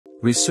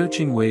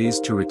Researching ways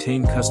to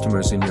retain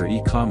customers in your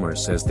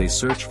e-commerce as they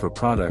search for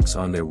products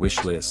on their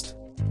wish list.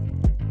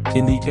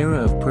 In the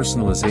era of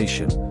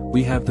personalization,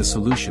 we have the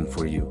solution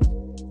for you.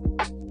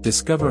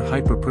 Discover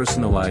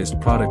hyper-personalized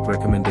product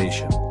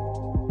recommendation.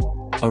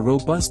 A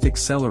robust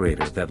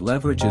accelerator that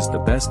leverages the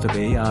best of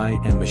AI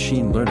and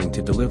machine learning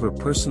to deliver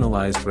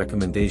personalized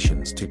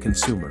recommendations to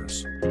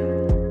consumers.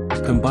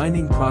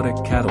 Combining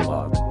product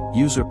catalog,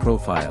 user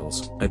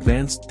profiles,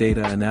 advanced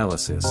data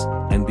analysis,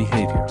 and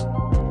behavior.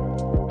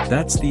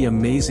 That's the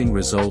amazing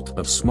result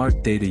of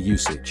smart data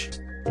usage.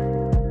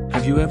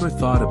 Have you ever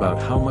thought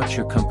about how much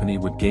your company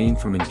would gain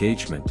from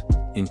engagement,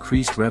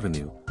 increased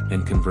revenue,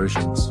 and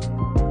conversions?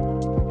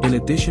 In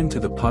addition to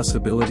the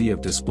possibility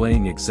of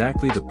displaying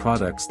exactly the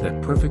products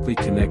that perfectly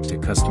connect to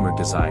customer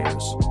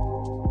desires,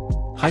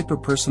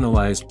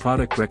 hyper-personalized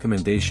product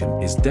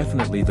recommendation is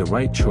definitely the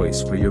right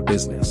choice for your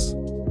business.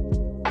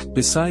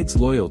 Besides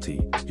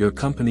loyalty, your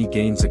company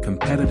gains a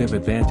competitive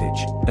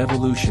advantage,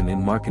 evolution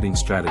in marketing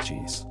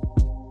strategies.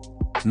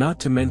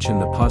 Not to mention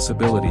the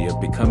possibility of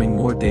becoming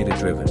more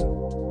data-driven.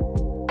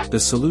 The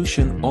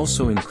solution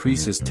also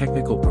increases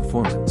technical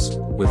performance,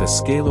 with a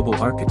scalable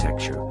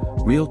architecture,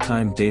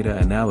 real-time data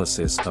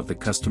analysis of the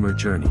customer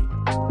journey,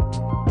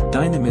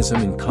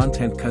 dynamism in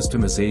content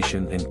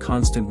customization and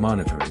constant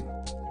monitoring.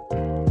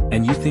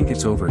 And you think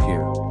it's over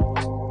here?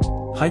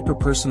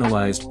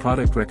 Hyper-personalized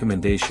product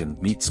recommendation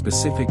meets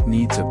specific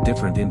needs of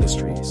different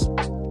industries,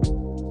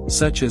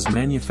 such as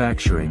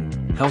manufacturing,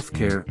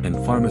 healthcare and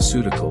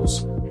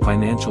pharmaceuticals,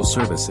 financial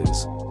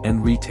services,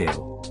 and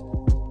retail.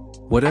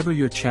 Whatever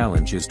your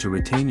challenge is to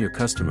retain your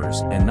customers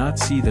and not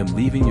see them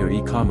leaving your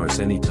e-commerce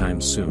anytime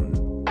soon,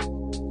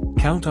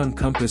 count on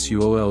Compass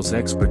UOL's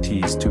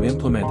expertise to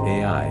implement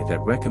AI that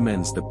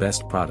recommends the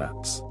best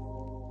products.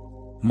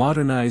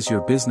 Modernize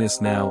your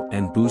business now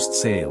and boost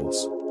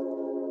sales.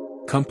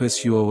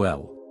 Compass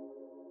UOL.